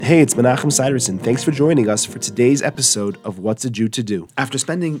Hey, it's Menachem Siderson. Thanks for joining us for today's episode of What's a Jew to Do. After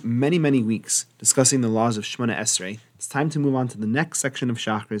spending many weeks discussing the laws of Shemona Esrei, it's time to move on to the next section of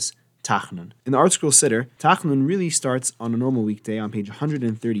Shachris, Tachanun. In the Art Scroll Siddur, Tachanun really starts on a normal weekday on page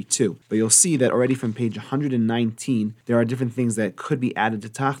 132, but you'll see that already from page 119, there are different things that could be added to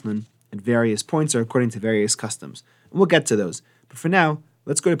Tachanun at various points or according to various customs. And we'll get to those. But for now,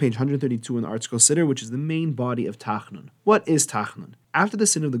 let's go to page 132 in the Art Scroll Siddur, which is the main body of Tachanun. What is Tachanun? After the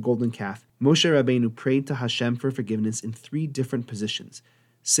sin of the golden calf, Moshe Rabbeinu prayed to Hashem for forgiveness in 3 different positions: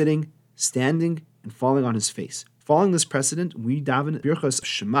 sitting, standing, and falling on his face. Following this precedent, we daven Birchos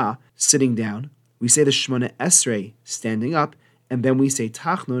Shema, sitting down, we say the Shemona Esrei, standing up, and then we say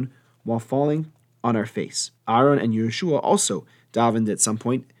Tachanun while falling on our face. Aaron and Yeshua also davened at some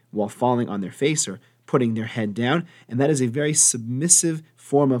point while falling on their face or putting their head down, and that is a very submissive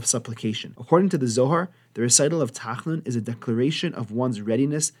form of supplication. According to the Zohar, the recital of Tachanun is a declaration of one's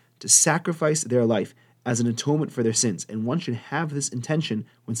readiness to sacrifice their life as an atonement for their sins, and one should have this intention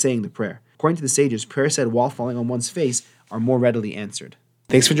when saying the prayer. According to the sages, prayers said while falling on one's face are more readily answered.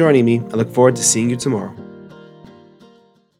 Thanks for joining me. I look forward to seeing you tomorrow.